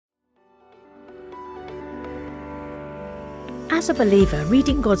As a believer,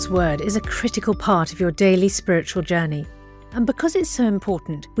 reading God's Word is a critical part of your daily spiritual journey. And because it's so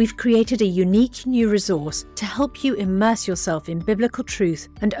important, we've created a unique new resource to help you immerse yourself in biblical truth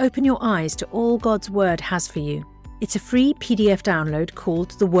and open your eyes to all God's Word has for you. It's a free PDF download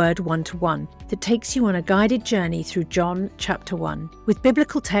called The Word 1-to-1 that takes you on a guided journey through John chapter 1. With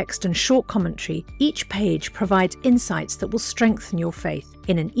biblical text and short commentary, each page provides insights that will strengthen your faith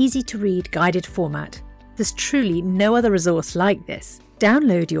in an easy-to-read guided format. There's truly no other resource like this.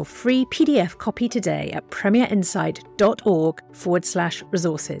 Download your free PDF copy today at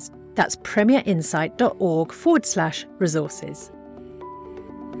premierinsight.org/resources. That's premierinsight.org/resources.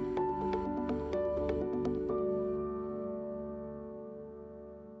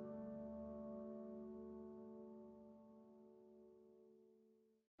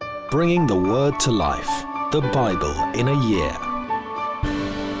 Bringing the Word to life. The Bible in a year.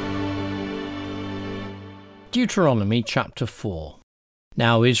 Deuteronomy chapter 4.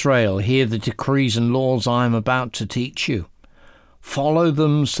 Now Israel, hear the decrees and laws I am about to teach you. Follow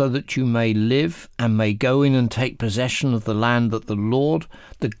them so that you may live and may go in and take possession of the land that the Lord,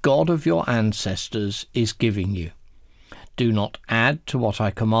 the God of your ancestors, is giving you. Do not add to what I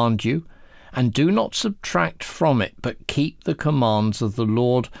command you, and do not subtract from it, but keep the commands of the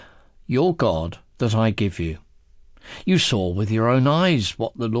Lord your God that I give you. You saw with your own eyes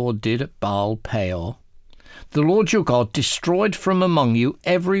what the Lord did at Baal Peor. The Lord your God destroyed from among you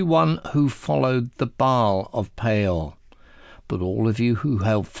everyone who followed the Baal of Peor. But all of you who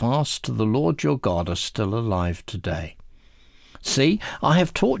held fast to the Lord your God are still alive today. See, I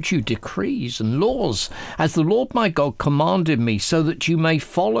have taught you decrees and laws, as the Lord my God commanded me, so that you may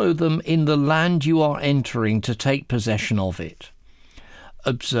follow them in the land you are entering to take possession of it.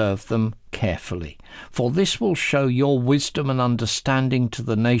 Observe them carefully, for this will show your wisdom and understanding to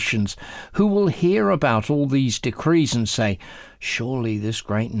the nations, who will hear about all these decrees and say, surely this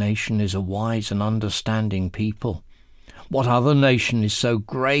great nation is a wise and understanding people. What other nation is so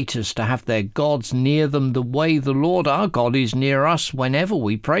great as to have their gods near them the way the Lord our God is near us whenever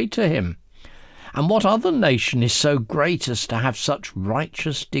we pray to him? And what other nation is so great as to have such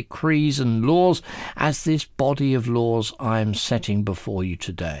righteous decrees and laws as this body of laws I am setting before you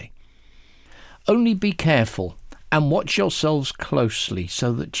today? Only be careful and watch yourselves closely,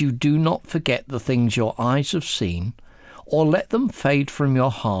 so that you do not forget the things your eyes have seen, or let them fade from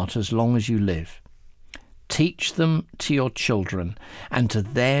your heart as long as you live. Teach them to your children and to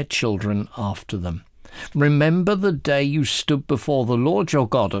their children after them. Remember the day you stood before the Lord your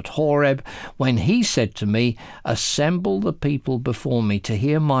God at Horeb, when he said to me, assemble the people before me to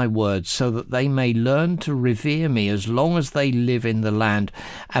hear my words, so that they may learn to revere me as long as they live in the land,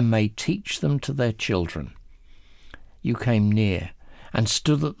 and may teach them to their children. You came near and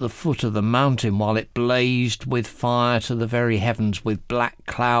stood at the foot of the mountain while it blazed with fire to the very heavens, with black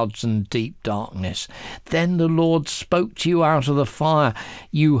clouds and deep darkness. Then the Lord spoke to you out of the fire.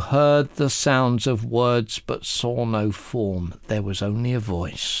 You heard the sounds of words, but saw no form. There was only a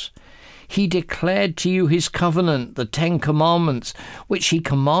voice. He declared to you his covenant, the 10 Commandments, which he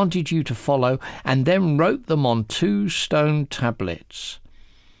commanded you to follow, and then wrote them on 2 stone tablets.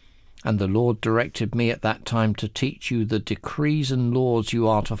 And the Lord directed me at that time to teach you the decrees and laws you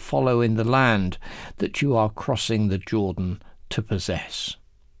are to follow in the land that you are crossing the Jordan to possess.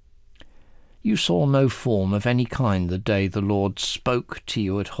 You saw no form of any kind the day the Lord spoke to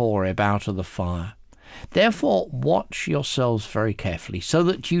you at Horeb out of the fire. Therefore watch yourselves very carefully, so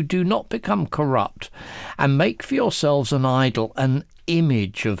that you do not become corrupt, and make for yourselves an idol, an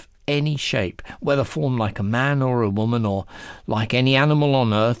image of any shape, whether formed like a man or a woman, or like any animal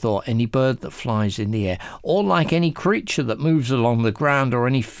on earth, or any bird that flies in the air, or like any creature that moves along the ground, or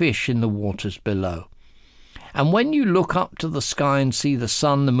any fish in the waters below. And when you look up to the sky and see the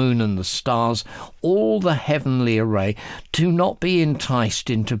sun, the moon, and the stars, all the heavenly array, do not be enticed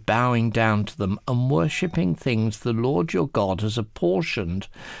into bowing down to them and worshipping things the Lord your God has apportioned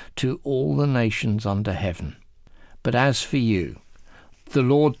to all the nations under heaven. But as for you, the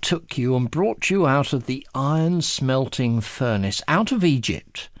Lord took you and brought you out of the iron-smelting furnace, out of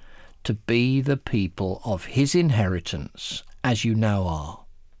Egypt, to be the people of his inheritance, as you now are.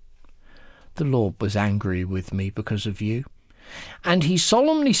 The Lord was angry with me because of you, and he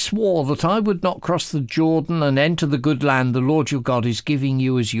solemnly swore that I would not cross the Jordan and enter the good land the Lord your God is giving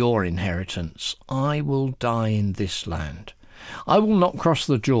you as your inheritance. I will die in this land. I will not cross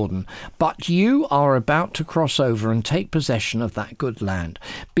the Jordan, but you are about to cross over and take possession of that good land.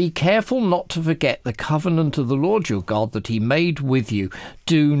 Be careful not to forget the covenant of the Lord your God that he made with you.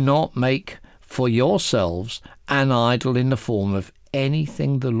 Do not make for yourselves an idol in the form of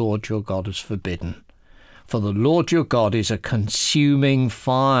anything the Lord your God has forbidden. For the Lord your God is a consuming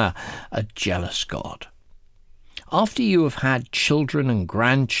fire, a jealous God. After you have had children and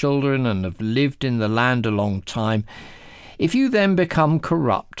grandchildren and have lived in the land a long time, if you then become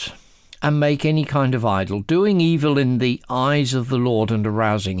corrupt and make any kind of idol, doing evil in the eyes of the Lord and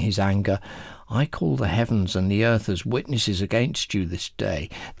arousing his anger, I call the heavens and the earth as witnesses against you this day,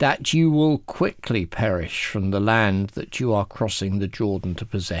 that you will quickly perish from the land that you are crossing the Jordan to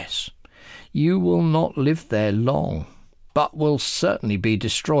possess. You will not live there long, but will certainly be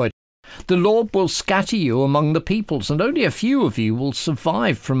destroyed. The Lord will scatter you among the peoples, and only a few of you will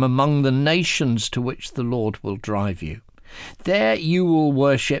survive from among the nations to which the Lord will drive you. There you will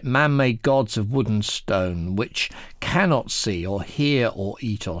worship man-made gods of wood and stone, which cannot see or hear or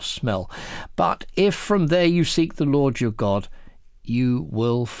eat or smell. But if from there you seek the Lord your God, you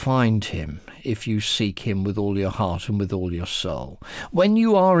will find him, if you seek him with all your heart and with all your soul. When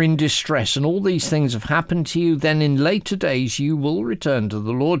you are in distress and all these things have happened to you, then in later days you will return to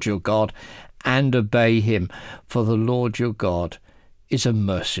the Lord your God and obey him, for the Lord your God is a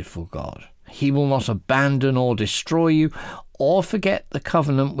merciful God. He will not abandon or destroy you, or forget the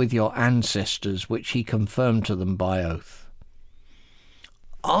covenant with your ancestors, which he confirmed to them by oath.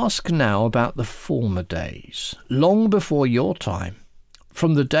 Ask now about the former days, long before your time.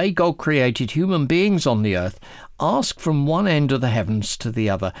 From the day God created human beings on the earth, ask from one end of the heavens to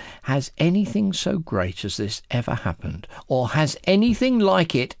the other, has anything so great as this ever happened? Or has anything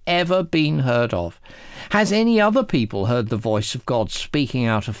like it ever been heard of? Has any other people heard the voice of God speaking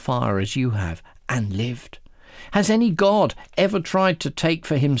out of fire as you have, and lived? Has any God ever tried to take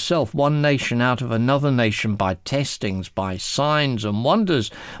for himself one nation out of another nation by testings, by signs and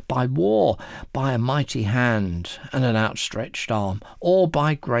wonders, by war, by a mighty hand and an outstretched arm, or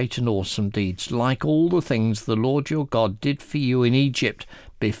by great and awesome deeds, like all the things the Lord your God did for you in Egypt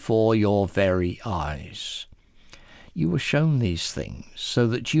before your very eyes? You were shown these things so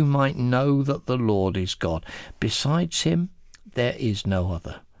that you might know that the Lord is God. Besides him, there is no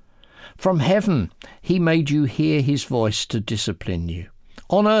other. From heaven he made you hear his voice to discipline you.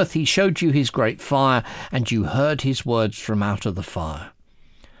 On earth he showed you his great fire, and you heard his words from out of the fire.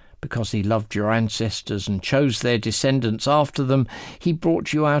 Because he loved your ancestors and chose their descendants after them, he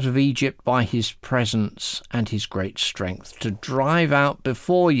brought you out of Egypt by his presence and his great strength, to drive out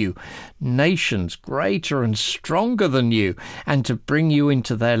before you nations greater and stronger than you, and to bring you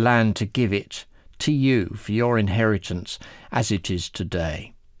into their land, to give it to you for your inheritance, as it is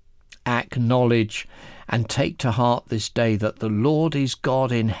today. Acknowledge and take to heart this day that the Lord is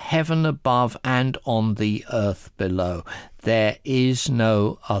God in heaven above and on the earth below. There is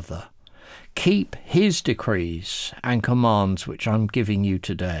no other. Keep his decrees and commands which I'm giving you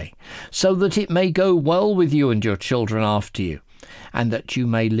today, so that it may go well with you and your children after you, and that you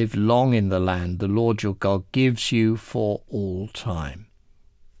may live long in the land the Lord your God gives you for all time.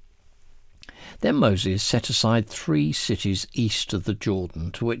 Then Moses set aside 3 cities east of the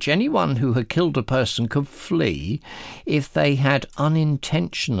Jordan, to which anyone who had killed a person could flee if they had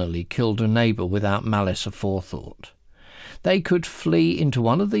unintentionally killed a neighbour without malice aforethought. They could flee into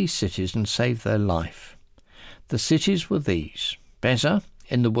one of these cities and save their life. The cities were these: Bezer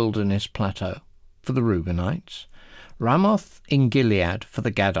in the wilderness plateau for the Reubenites, Ramoth in Gilead for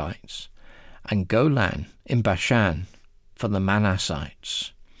the Gadites, and Golan in Bashan for the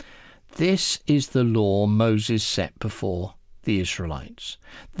Manassites. This is the law Moses set before the Israelites.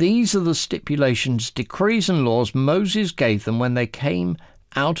 These are the stipulations, decrees and laws Moses gave them when they came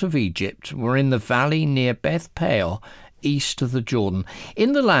out of Egypt, were in the valley near Beth Peor, east of the Jordan,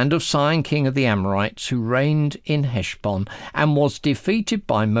 in the land of Sihon, king of the Amorites, who reigned in Heshbon, and was defeated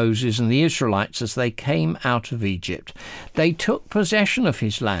by Moses and the Israelites as they came out of Egypt. They took possession of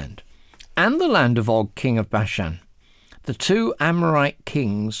his land, and the land of Og, king of Bashan, the 2 Amorite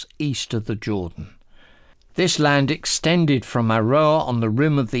kings east of the Jordan. This land extended from Aroer on the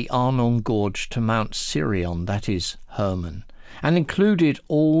rim of the Arnon Gorge to Mount Sirion, that is, Hermon, and included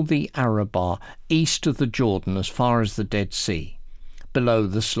all the Arabah east of the Jordan as far as the Dead Sea, below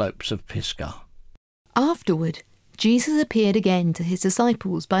the slopes of Pisgah. Afterward, Jesus appeared again to his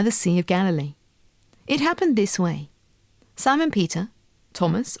disciples by the Sea of Galilee. It happened this way. Simon Peter,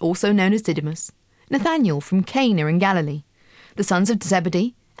 Thomas, also known as Didymus, Nathanael from Cana in Galilee, the sons of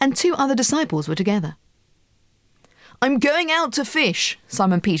Zebedee, and 2 other disciples were together. "I'm going out to fish,"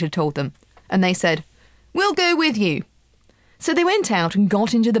 Simon Peter told them, and they said, "We'll go with you." So they went out and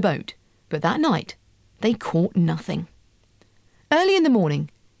got into the boat, but that night they caught nothing. Early in the morning,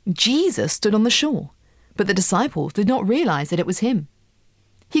 Jesus stood on the shore, but the disciples did not realize that it was him.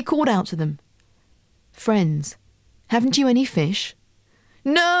 He called out to them, "Friends, haven't you any fish?"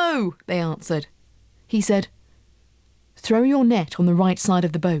 "No," they answered. He said, "Throw your net on the right side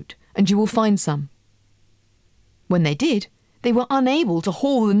of the boat, and you will find some." When they did, they were unable to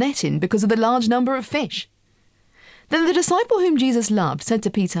haul the net in because of the large number of fish. Then the disciple whom Jesus loved said to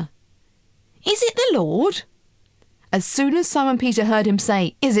Peter, "Is it the Lord?" As soon as Simon Peter heard him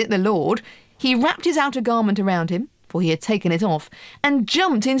say, "Is it the Lord?" he wrapped his outer garment around him, for he had taken it off, and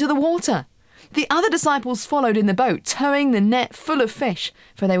jumped into the water. The other disciples followed in the boat, towing the net full of fish,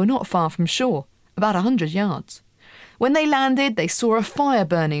 for they were not far from shore, about 100 yards. When they landed, they saw a fire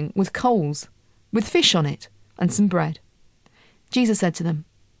burning with coals, with fish on it, and some bread. Jesus said to them,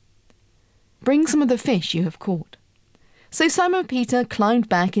 "Bring some of the fish you have caught." So Simon Peter climbed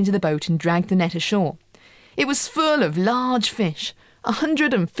back into the boat and dragged the net ashore. It was full of large fish,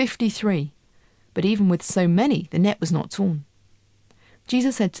 153. But even with so many, the net was not torn.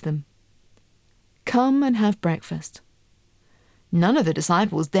 Jesus said to them, "Come and have breakfast." None of the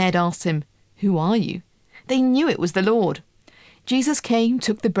disciples dared ask him, "Who are you?" They knew it was the Lord. Jesus came,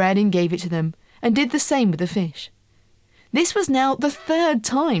 took the bread and gave it to them, and did the same with the fish. This was now the third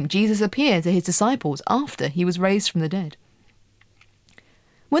time Jesus appeared to his disciples after he was raised from the dead.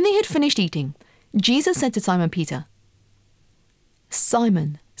 When they had finished eating, Jesus said to Simon Peter,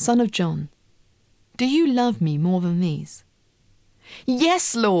 "Simon, son of John, do you love me more than these?"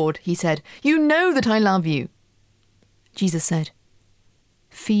 "Yes, Lord," he said, "you know that I love you." Jesus said,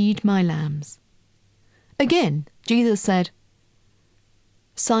 "Feed my lambs." Again, Jesus said,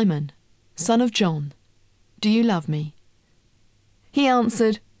 "Simon, son of John, do you love me?" He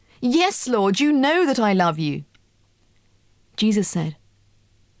answered, "Yes, Lord, you know that I love you." Jesus said,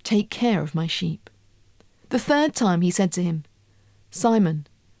 "Take care of my sheep." The third time he said to him, "Simon,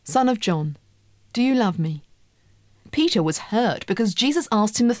 son of John, do you love me?" Peter was hurt because Jesus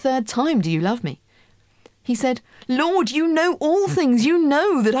asked him the third time, "Do you love me?" He said, "Lord, you know all things. You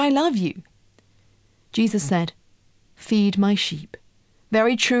know that I love you." Jesus said, "Feed my sheep.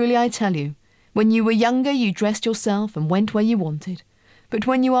 Very truly I tell you, when you were younger you dressed yourself and went where you wanted. But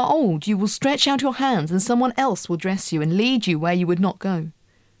when you are old you will stretch out your hands and someone else will dress you and lead you where you would not go."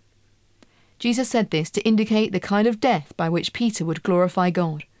 Jesus said this to indicate the kind of death by which Peter would glorify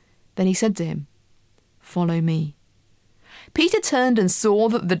God. Then he said to him, "Follow me." Peter turned and saw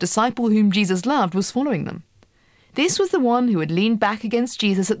that the disciple whom Jesus loved was following them. This was the one who had leaned back against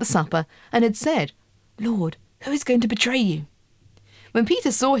Jesus at the supper and had said, "Lord, who is going to betray you?" When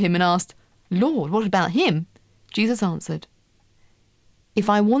Peter saw him and asked, "Lord, what about him?" Jesus answered, "If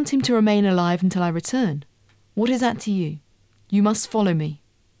I want him to remain alive until I return, what is that to you? You must follow me."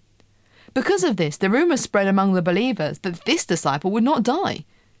 Because of this, the rumour spread among the believers that this disciple would not die.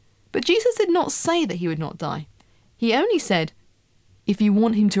 But Jesus did not say that he would not die. He only said, "If you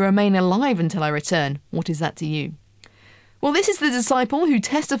want him to remain alive until I return, what is that to you?" Well, this is the disciple who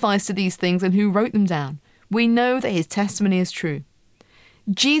testifies to these things and who wrote them down. We know that his testimony is true.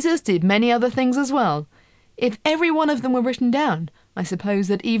 Jesus did many other things as well. If every one of them were written down, I suppose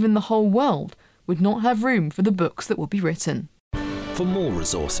that even the whole world would not have room for the books that will be written. For more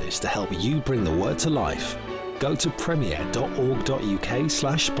resources to help you bring the word to life, go to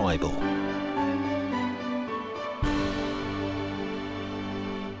premier.org.uk/Bible.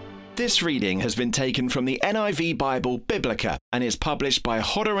 This reading has been taken from the NIV Bible Biblica and is published by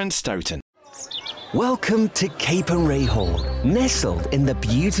Hodder and Stoughton. Welcome to Capernwray Hall, nestled in the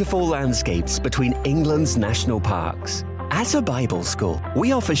beautiful landscapes between England's national parks. As a Bible school,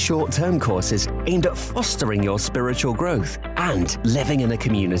 we offer short-term courses aimed at fostering your spiritual growth and living in a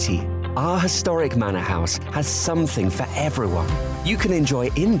community. Our historic manor house has something for everyone. You can enjoy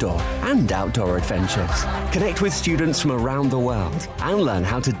indoor and outdoor adventures, connect with students from around the world, and learn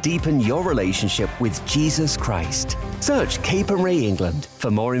how to deepen your relationship with Jesus Christ. Search Capernwray England for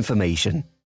more information.